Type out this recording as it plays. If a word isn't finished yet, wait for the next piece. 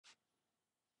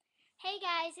Hey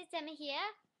guys, it's Emma here,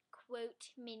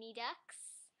 quote mini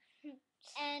ducks,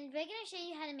 and we're going to show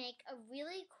you how to make a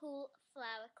really cool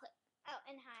flower clip. Oh,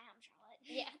 and hi, I'm Charlotte.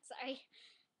 Yeah, sorry,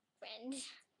 friend.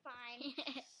 Fine.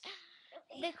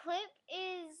 The clip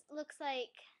looks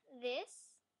like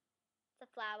this, the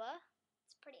flower.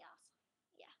 It's pretty awesome.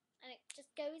 Yeah, and it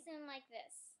just goes in like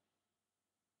this.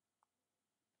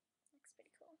 Looks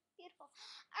pretty cool. Beautiful.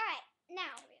 Alright,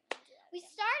 now, we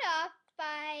again. start off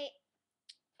by,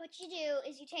 what you do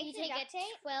is you take a duct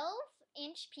tape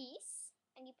 12-inch piece,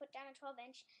 and you put down a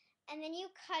 12-inch, and then you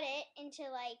cut it into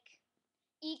like,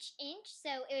 each inch,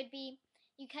 so it would be,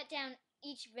 you cut down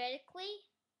each vertically.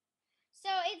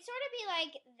 So it'd sort of be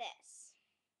like this.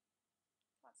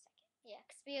 1 second. Yeah,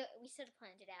 because we sort of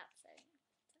planned it out, so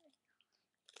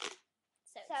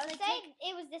So say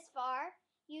it was this far,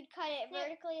 you'd cut it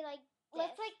vertically like this.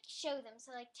 Let's like show them.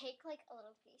 So like take like a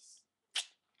little piece.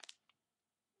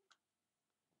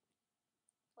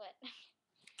 What?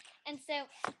 And so,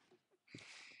 oh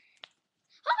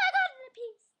my god, the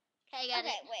piece. Okay, I got it.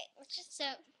 Okay, wait. Let's just. So,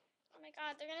 oh my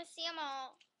god, they're gonna see them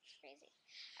all. It's crazy.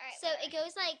 All right. So it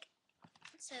goes like.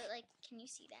 So like, can you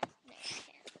see that? No, you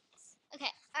can't.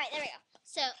 Okay. All right, there we go.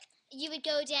 So you would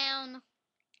go down.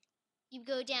 You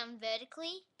go down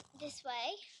vertically This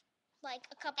way, like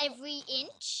a couple. every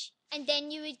inch, and then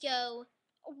you would go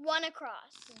one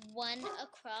across. One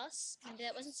across. Maybe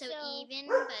that wasn't so even,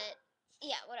 but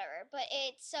yeah, whatever. But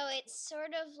it's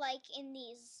sort of like in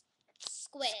these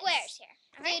squares here.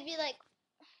 So it'd be like,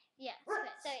 yeah,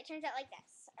 squares. So it turns out like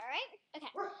this. All right.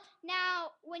 Okay.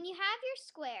 Now, when you have your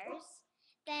squares,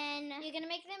 then you're gonna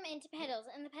make them into petals,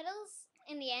 and the petals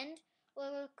in the end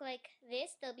will look like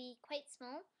this. They'll be quite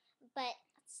small, but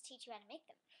let's teach you how to make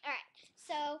them. All right.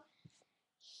 So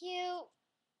you.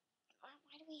 Why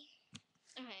do we?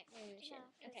 All right.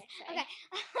 Okay. Okay.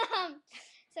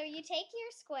 So you take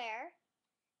your square,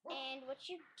 and what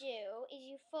you do is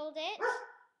you fold it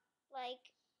like.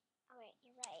 Oh wait,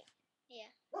 you're right. Yeah,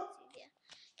 that's easier.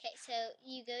 Okay, so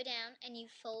you go down and you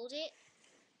fold it.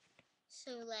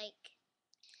 So like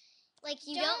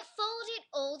you don't fold it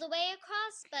all the way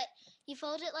across, but you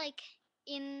fold it like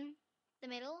in the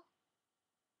middle.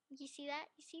 You see that?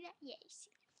 You see that? Yeah, you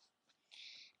see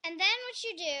that. And then what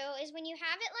you do is when you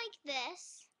have it like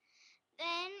this,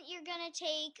 then you're going to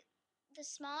take the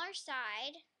smaller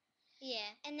side.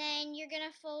 Yeah. And then you're going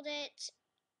to fold it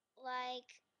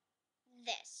like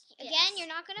this. Yes. Again,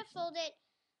 you're not going to fold it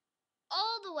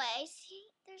all the way. See,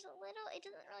 there's a little, it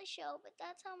doesn't really show, but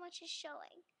that's how much is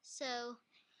showing. So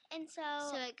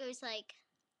it goes like,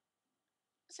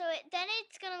 then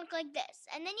it's going to look like this.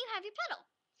 And then you have your petal.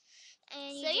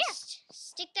 And you just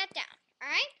stick that down. All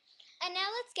right? And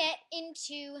now let's get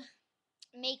into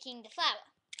making the flower.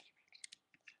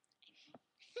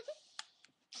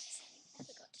 I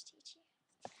forgot to teach you.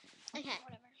 Okay.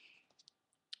 Whatever.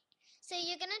 So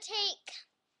you're going to take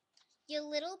your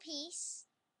little piece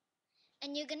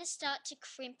and you're going to start to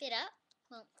crimp it up.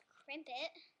 Well, crimp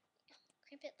it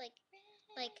like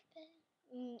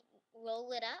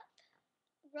roll it up.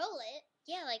 Roll it?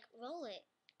 Yeah, like roll it,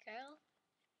 girl.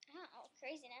 Oh,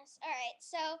 craziness. All right,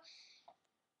 so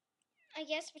I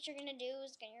guess what you're going to do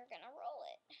is you're going to roll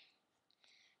it.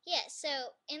 Yeah, so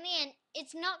in the end,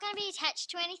 it's not going to be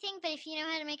attached to anything, but if you know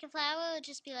how to make a flower, it'll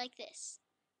just be like this.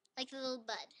 Like the little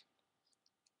bud.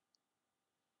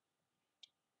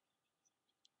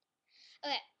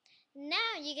 Okay,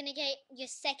 now you're going to get your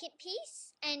second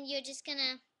piece, and you're going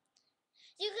to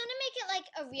make it like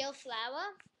a real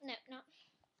flower. No, not,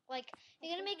 like,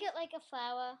 you're going to make it like a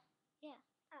flower. Yeah.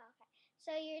 Oh, okay.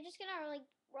 So you're just going to like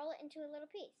roll it into a little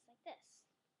piece, like this.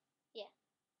 Yeah.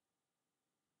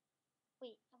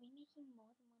 Wait, are we making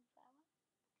more than one flower?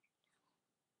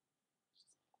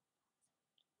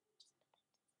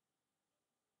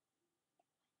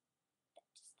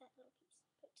 Just that little piece.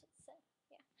 Put it to the side.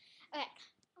 Yeah. Okay.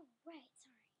 Oh, right.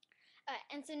 Sorry.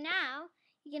 Alright, and so now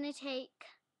you're going to take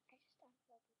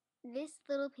this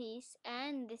little piece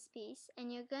and this piece,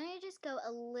 and you're going to just go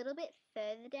a little bit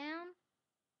further down.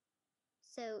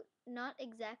 So not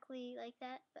exactly like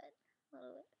that, but a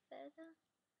little bit further.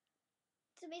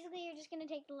 So basically you're just going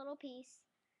to take the little piece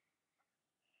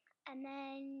and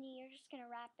then you're just going to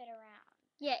wrap it around.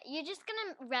 Yeah, you're just going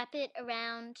to wrap it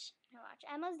around. Now watch.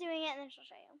 Emma's doing it and then she'll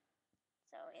show you.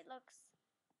 So it looks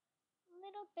a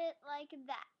little bit like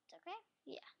that, okay?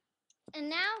 Yeah. And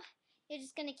now you're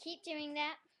just going to keep doing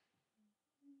that.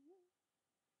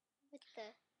 With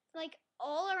the, like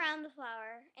all around the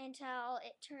flower until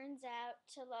it turns out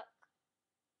to look.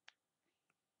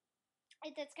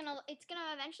 It's gonna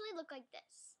eventually look like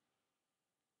this,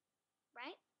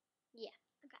 right? Yeah.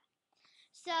 Okay.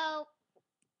 So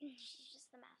She's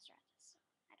just the master at this, so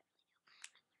I don't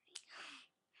really know.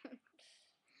 I'm learning.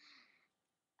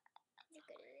 You're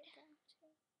good at it, though, too.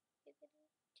 You're good at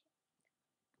it, too.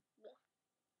 Blah.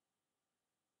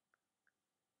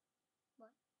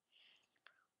 What?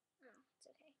 Oh, it's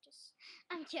okay. Just...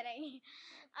 I'm kidding.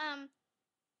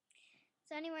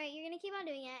 So anyway, you're gonna keep on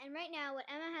doing it, and right now, what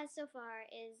Emma has so far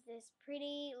is this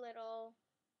pretty little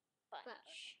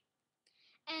bunch.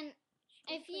 And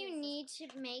if you need to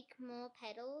make more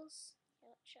petals, here,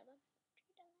 let's show them. Have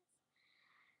you done this?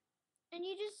 And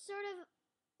you just sort of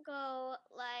go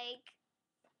like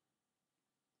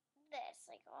this,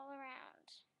 like all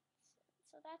around.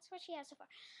 So that's what she has so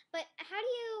far. But how do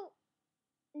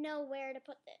you know where to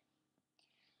put it?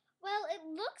 well, it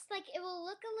looks like it will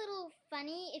look a little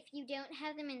funny if you don't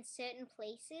have them in certain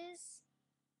places.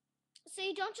 So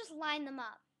you don't just line them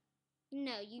up.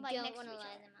 No, you Like don't next want to to each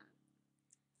line other. them up.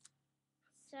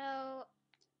 So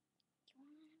you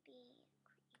want to be creative.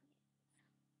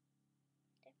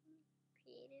 Definitely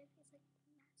creative is like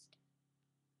master.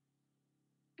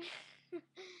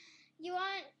 You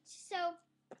want, so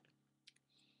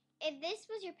if this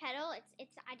was your petal,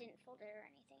 it's I didn't fold it or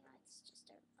anything. It's just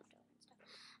a leftover and stuff.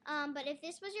 But if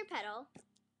this was your petal,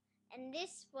 and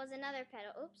this was another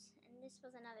petal, oops, and this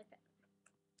was another petal,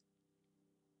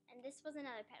 and this was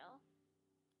another petal,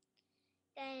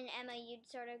 then Emma, you'd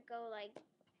sort of go like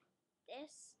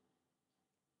this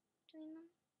between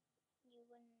them. You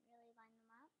wouldn't really line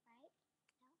them up, right?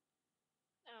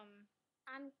 No.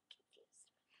 I'm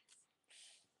confused.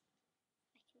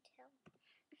 I can tell.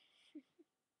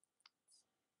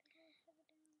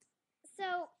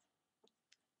 So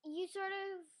you sort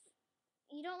of,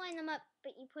 you don't line them up,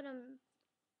 but you put them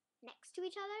next to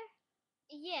each other.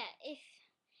 Yeah,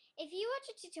 if you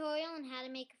watch a tutorial on how to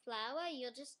make a flower,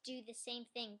 you'll just do the same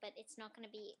thing, but it's not going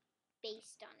to be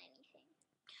based on anything.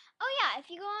 Oh yeah, if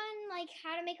you go on like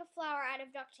how to make a flower out of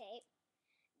duct tape,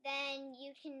 then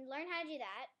you can learn how to do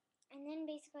that, and then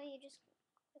basically you just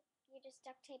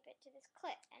duct tape it to this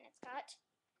clip, and it's got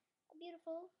a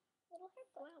beautiful little hair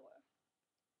flower.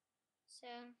 So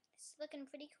this is looking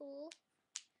pretty cool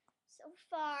so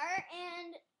far,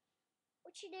 and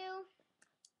what you do,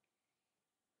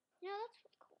 you know, that's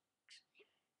pretty cool actually.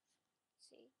 Let's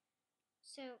see.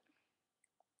 So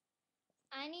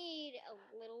I need a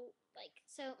little, like,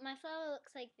 so my flower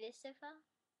looks like this so far.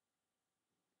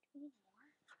 Do we need more?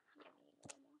 Yeah, we need a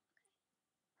little more.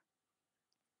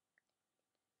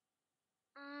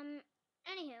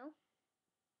 Anywho,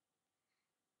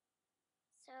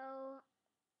 so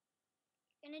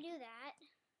you're gonna do that.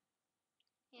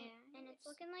 Yeah, and it's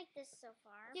looking like this so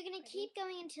far. You're gonna keep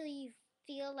going until you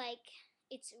feel like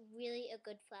it's really a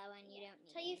good flower and you don't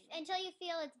need it. Until you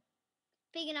feel it's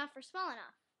big enough or small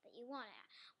enough that you want it.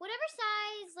 Whatever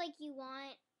size like you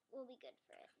want will be good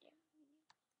for it.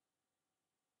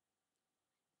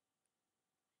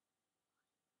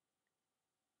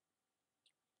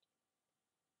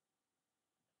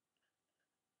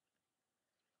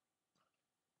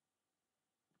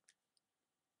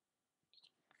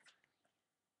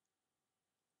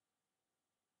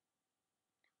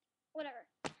 Whatever.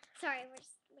 Sorry, we're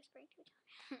just whispering to each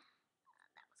other. That was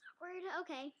awkward.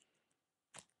 Okay.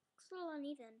 Looks a little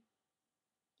uneven.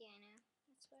 Yeah, I know.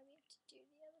 That's why we have to do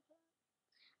the other part.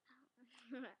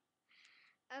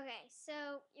 Okay,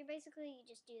 so you basically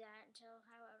just do that until,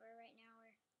 however, right now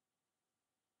we're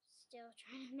still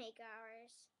trying to make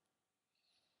ours.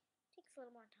 Takes a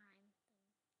little more time than it's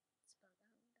supposed to.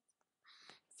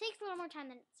 It takes a little more time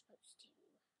than it's supposed to.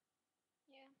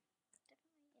 Yeah,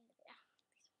 definitely. In the video.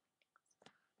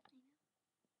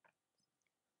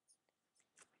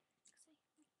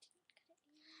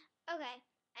 Okay,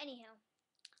 anywho.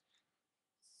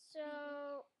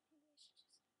 So Maybe I should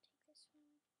just take this one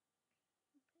and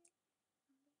put it on the other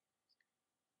side.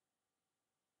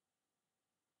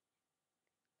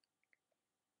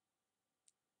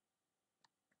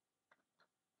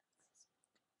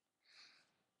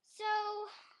 So,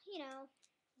 you know,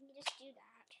 you just do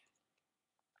that.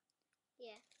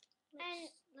 Yeah.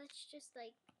 Let's just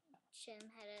like show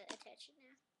them how to attach it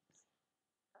now.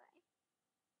 Okay.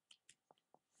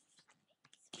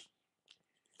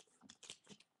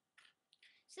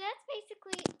 So that's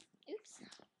basically, oops.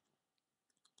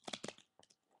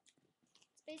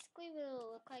 It's basically what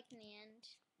it'll look like in the end.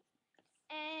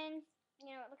 And,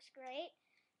 you know, it looks great.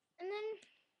 And then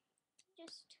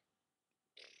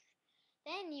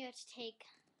then you have to take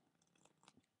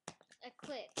a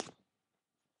clip. Can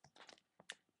I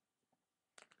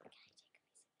take a piece of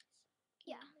this?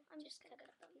 Yeah, I'm just gonna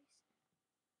cut them.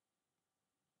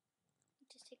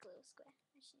 Just take a little square.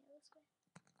 I just need a little square.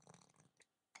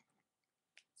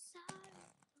 Sorry.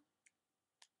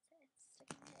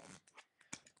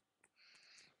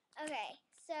 Okay,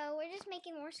 so we're just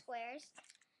making more squares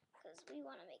because we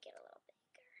want to make it a little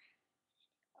bigger.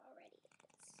 Already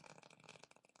is.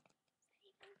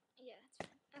 Yeah,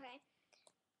 that's fine. Okay.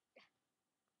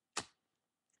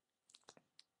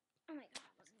 Oh my god,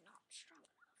 that was not strong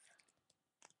enough.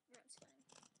 That's fine.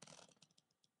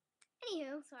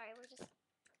 Anywho, sorry, we're just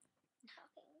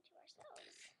talking to ourselves.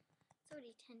 It's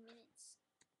already 10 minutes,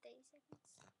 30 seconds.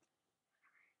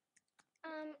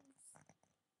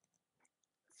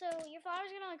 So your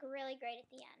flower's gonna look really great at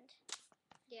the end.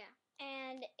 Yeah.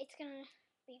 And it's gonna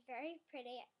be very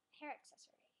pretty hair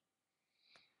accessory.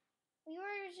 We were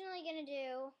originally gonna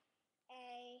do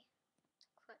a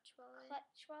Clutch wallet.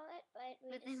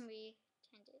 but then we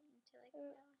turned it into like a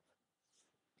flower.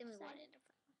 Then we wanted a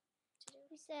flower to do.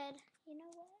 We said, you know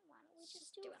what? Why don't we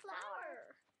just do a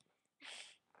flower?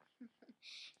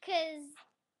 Because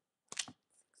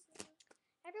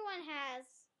everyone has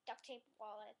duct tape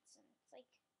wallets, and it's like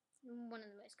One of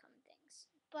the most common things.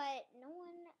 but no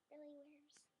one really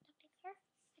wears duct tape hair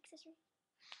accessory.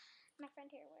 My friend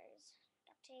here wears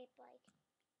duct tape like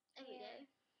Every hair day.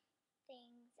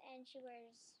 things, and she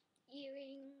wears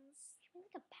Earrings. like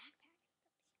a backpack.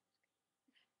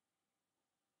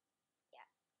 Yeah.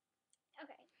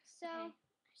 Okay. So Okay.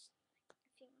 A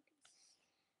few more pieces.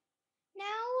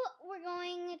 now we're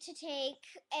going to take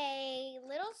a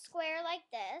little square like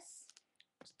this,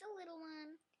 Just a little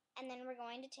one. and then we're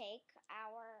going to take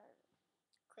our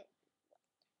Clip.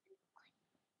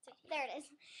 there it is.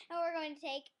 And we're going to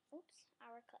take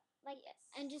our clip like this.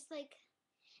 And just like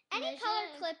Any measure-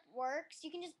 colored clip works.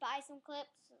 You can just buy some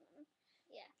clips. And,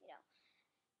 Yeah. you know.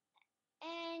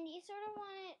 And you sort of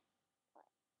want it. What?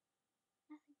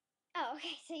 Nothing. Oh,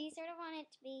 okay. So you sort of want it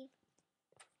to be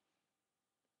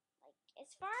like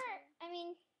as far. Sure. I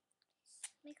mean,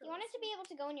 Make a you want it list. to be able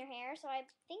to go in your hair. So I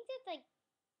think that like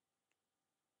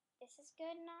this is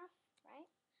good enough, right?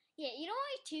 Yeah, you don't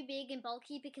want it too big and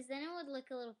bulky because then it would look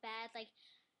a little bad. Like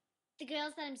the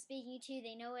girls that I'm speaking to,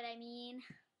 they know what I mean.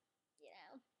 You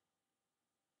know.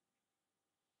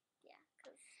 Yeah,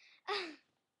 because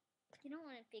you don't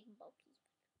want it big and bulky.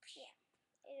 Yeah.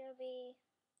 It'll be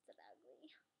It's a bit ugly.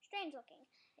 strange looking.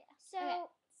 Yeah. So, Okay,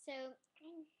 so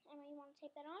Emma, you want to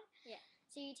tape that on?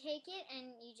 so you take it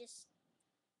and you just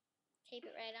tape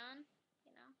it right on.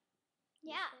 You know.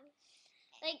 Yeah.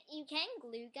 Like you can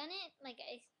glue gun it,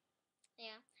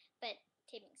 yeah, but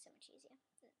taping's so much easier.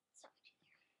 So much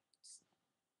easier. Just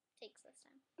takes less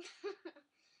time.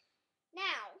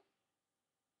 Now,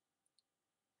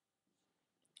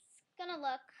 it's gonna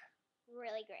look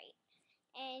really great.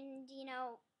 And, you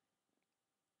know,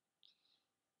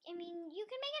 I mean, you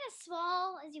can make it as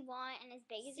small as you want and as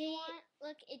big as you want.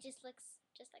 Look, it just looks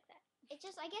just like that. It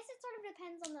just, I guess it sort of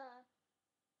depends on the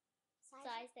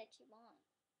Size that you want.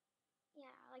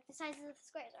 Yeah, like the sizes of the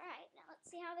squares. All right, now let's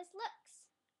see how this looks.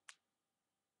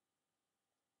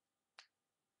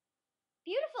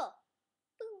 Beautiful.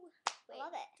 Ooh, wait, I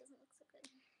love it. Doesn't look so good.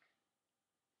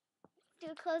 Do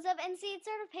a close up and see it's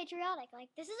sort of patriotic.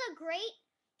 Like, this is a great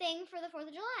thing for the 4th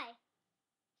of July.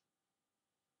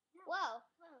 Yeah. Whoa.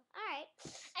 Wow. All right.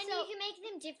 And So- you can make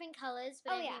them different colors,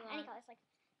 Oh whatever yeah, you any want. colors like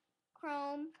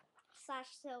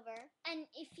chrome/silver. And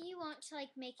if you want to like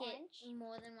make Orange. it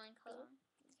more than one color,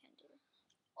 you can do.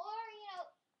 Or, you know,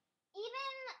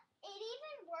 it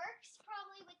even works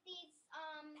probably with these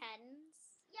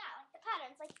Patterns. yeah, like the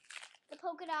patterns, like the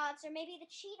polka dots or maybe the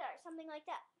cheetah or something like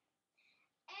that.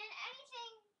 And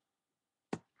anything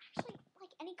actually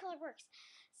like any color works.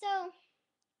 So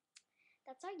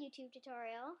that's our YouTube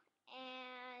tutorial,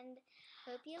 and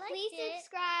Hope you liked please it.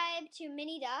 subscribe to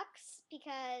Minnie Ducks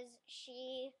because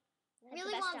she has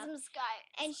Really the best want job. some sky.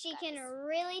 And she can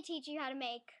really teach you how to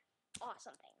make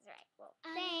awesome things, right? Well,